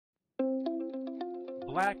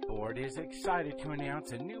Blackboard is excited to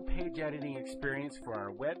announce a new page editing experience for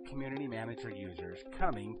our Web Community Manager users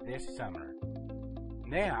coming this summer.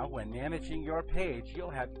 Now, when managing your page, you'll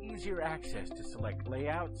have easier access to select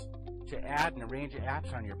layouts, to add and arrange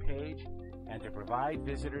apps on your page, and to provide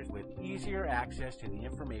visitors with easier access to the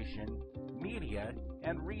information, media,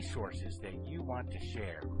 and resources that you want to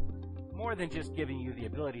share. More than just giving you the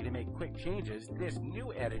ability to make quick changes, this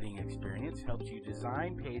new editing experience helps you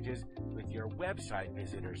design pages with your website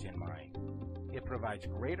visitors in mind. It provides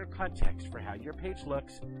greater context for how your page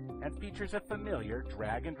looks and features a familiar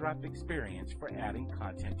drag-and-drop experience for adding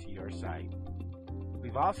content to your site.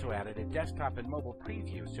 We've also added a desktop and mobile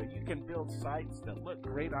preview so you can build sites that look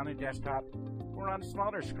great on a desktop or on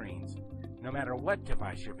smaller screens, no matter what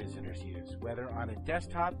device your visitors use, whether on a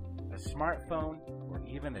desktop, a smartphone, or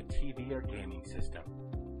even a TV or gaming system.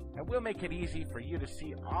 And we'll make it easy for you to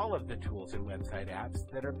see all of the tools and website apps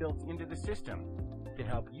that are built into the system to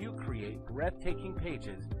help you create breathtaking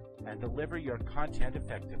pages and deliver your content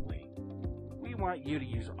effectively. We want you to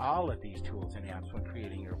use all of these tools and apps when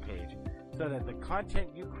creating your page so that the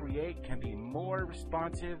content you create can be more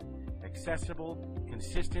responsive, accessible,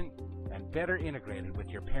 consistent, and better integrated with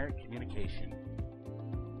your parent communication.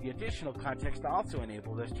 The additional context also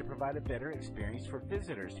enabled us to provide a better experience for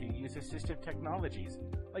visitors who use assistive technologies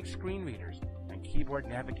like screen readers and keyboard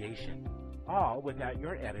navigation, all without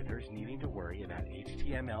your editors needing to worry about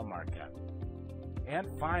HTML markup. And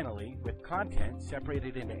finally, with content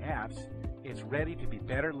separated into apps, it's ready to be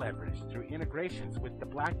better leveraged through integrations with the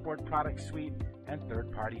Blackboard product suite and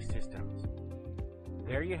third-party systems.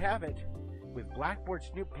 There you have it. With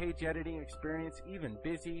Blackboard's new page editing experience, even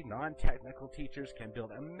busy, non-technical teachers can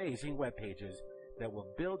build amazing web pages that will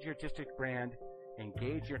build your district brand,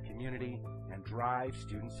 engage your community, and drive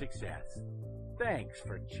student success. Thanks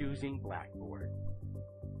for choosing Blackboard.